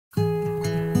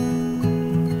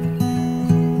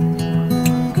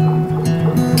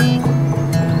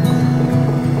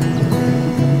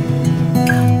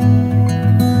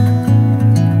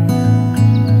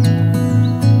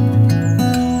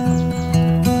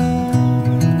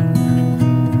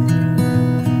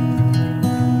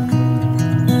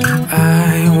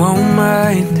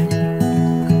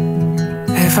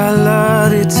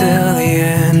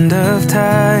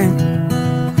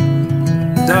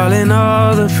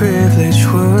the privilege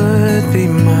would be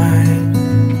mine.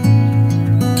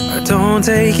 I don't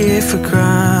take it for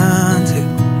granted.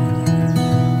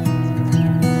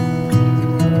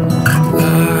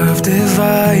 Love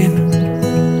divine,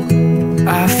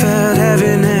 I felt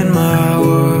heaven and my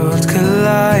world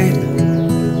collide.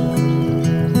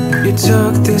 You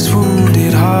took this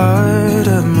wounded heart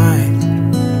of mine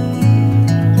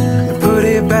and put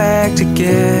it back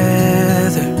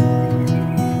together.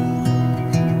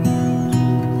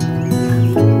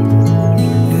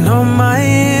 You know my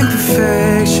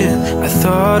imperfection, I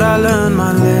thought I learned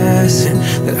my lesson,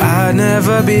 that I'd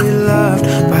never be loved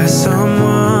by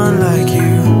someone like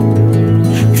you.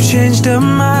 You've changed up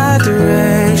my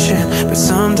direction, but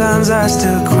sometimes I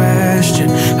still question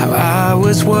how I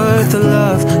was worth the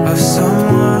love of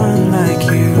someone like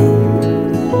you.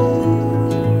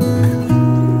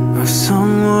 Of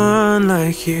someone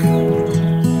like you.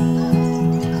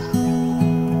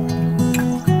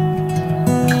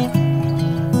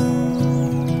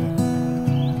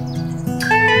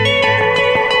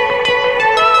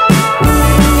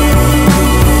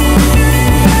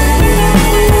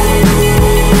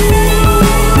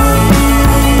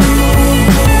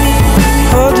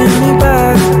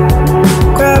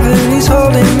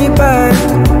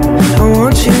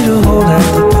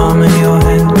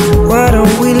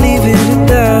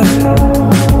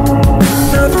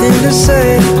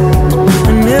 Say,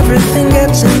 when everything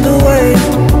gets in the way,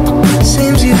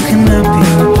 seems you cannot be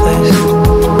replaced,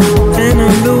 and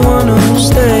I'm the one who'll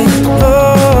stay.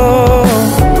 Oh,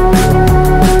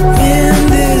 in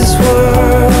this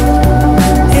world,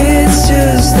 it's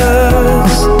just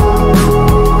us.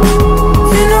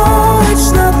 You know it's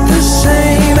not the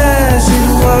same as it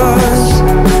was.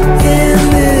 In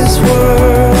this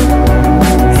world,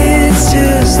 it's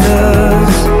just us.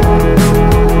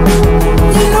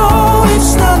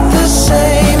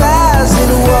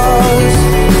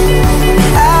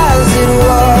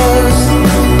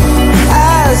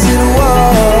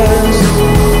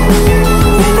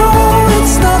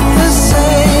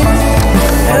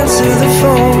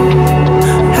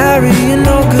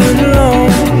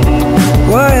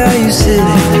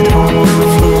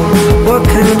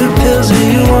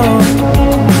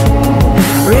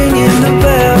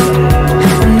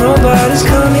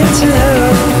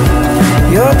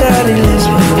 Your daddy lives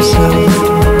by himself.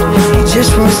 He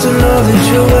just wants to know that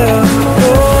you're well.